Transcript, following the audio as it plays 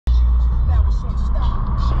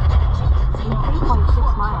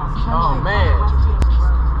Oh man,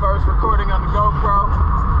 first recording on the GoPro.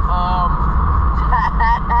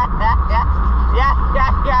 Yeah.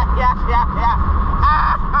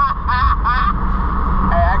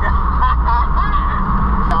 Hey, I got.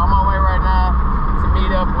 I'm on my way right now to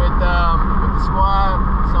meet up with the squad,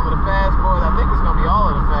 some of the fast boys. I think it's gonna be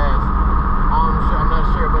all of the fast. I'm not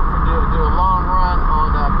sure, but do a long run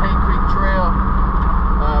on Paint Creek Trail.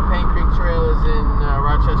 Paint Creek Trail is in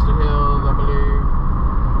Rochester Hills, I believe.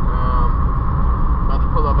 About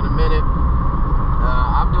to pull up in a minute.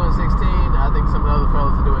 I'm doing 16. I think some of the other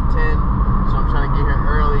fellas are doing 10. So I'm trying to get here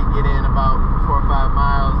early, get in about 4 or 5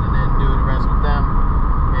 miles, and then do the rest with them.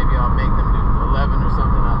 Maybe I'll make them do 11 or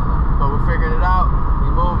something. I don't know. But we're figuring it out. We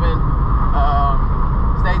moving.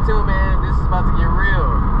 Stay tuned, man. This is about to get real.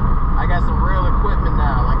 I got some real equipment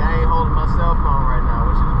now. Like, I ain't holding my cell phone right now,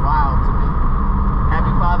 which is wild to me.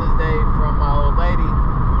 Happy Father's Day from my old lady.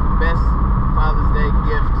 Best Father's Day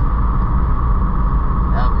gift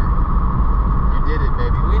ever. You did it,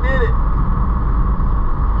 baby. We did it.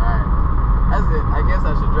 Alright. That's it. I guess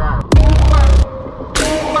I should drive.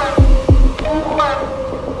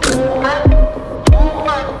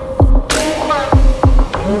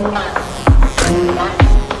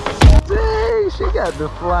 Dang, she got the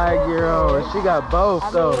fly gear on. She got both,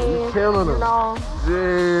 though. You killing her.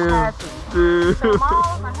 Damn. Dude.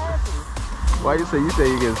 Why you say you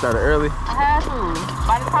getting started early? I had to.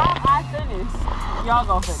 By the time I finish, y'all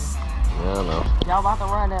gonna finish. Yeah, I know. Y'all about to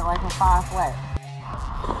run it like a 5 flat.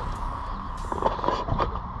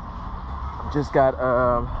 Just got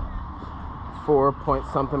 4 point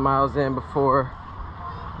something miles in before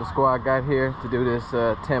the squad got here to do this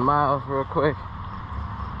 10 miles real quick.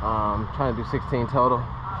 Trying to do 16 total,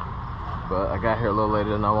 but I got here a little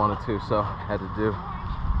later than I wanted to, so I had to do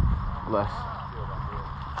less.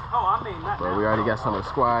 But we already got some of the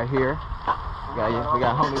squad here. We got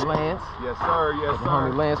homie Lance. Yes sir, yes sir.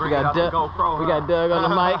 Homie Lance. We got Doug on the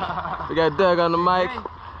mic. We got Doug on the mic.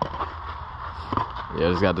 Yeah,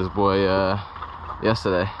 just got this boy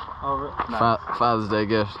yesterday. Father's Day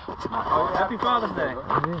gift. Oh, happy Father's Day.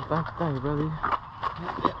 Yeah, thank you, brother.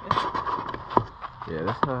 Yeah,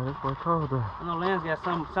 that's boy cold though. I know Lance got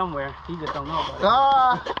some somewhere. He just don't know about it.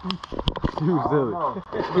 Ah!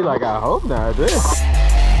 He like, I hope not. This.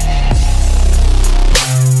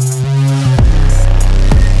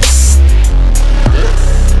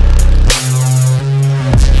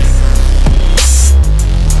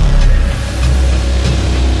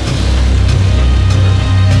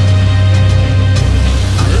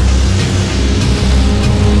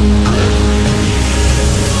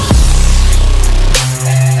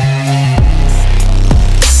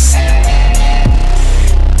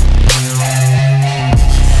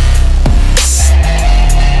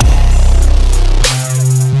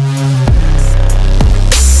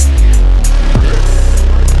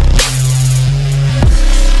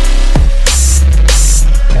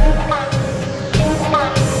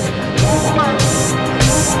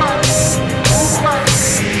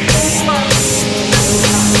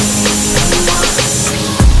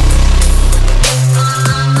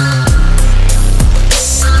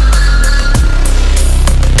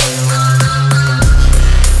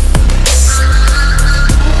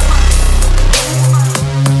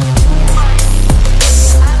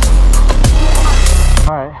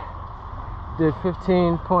 Did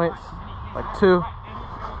 15 points, like 2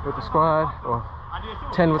 with the squad, or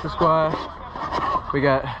 10 with the squad. We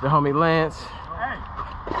got the homie Lance. Hey,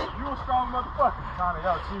 you a strong motherfucker.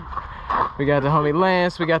 We got the homie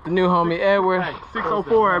Lance. We got the new homie Edward. Hey,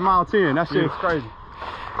 604 at mile 10. That shit is crazy.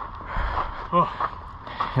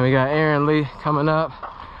 And we got Aaron Lee coming up.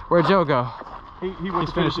 Where'd Joe go?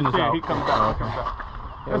 He's finishing his out. He comes back. Oh, okay.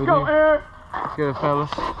 Yeah, Let's go, Aaron. Let's get it,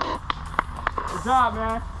 fellas. Good job,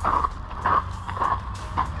 man.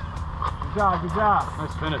 Good job.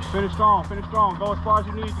 Let's finish. Finish strong. Go as far as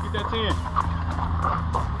you need to get that 10.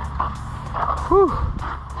 Whew.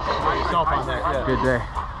 Yourself on that. Yeah. Good day.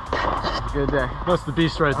 Good day. That's the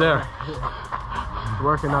beast right there.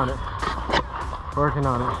 Working on it.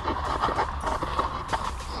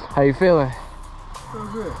 How you feeling? Feel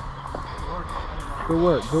good. Good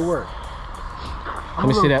work. Let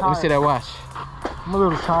me see that watch. I'm a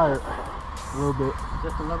little tired. A little bit.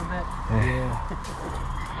 Just a little bit? Yeah.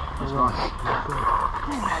 Can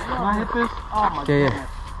I hit this? Oh my goodness. Yeah.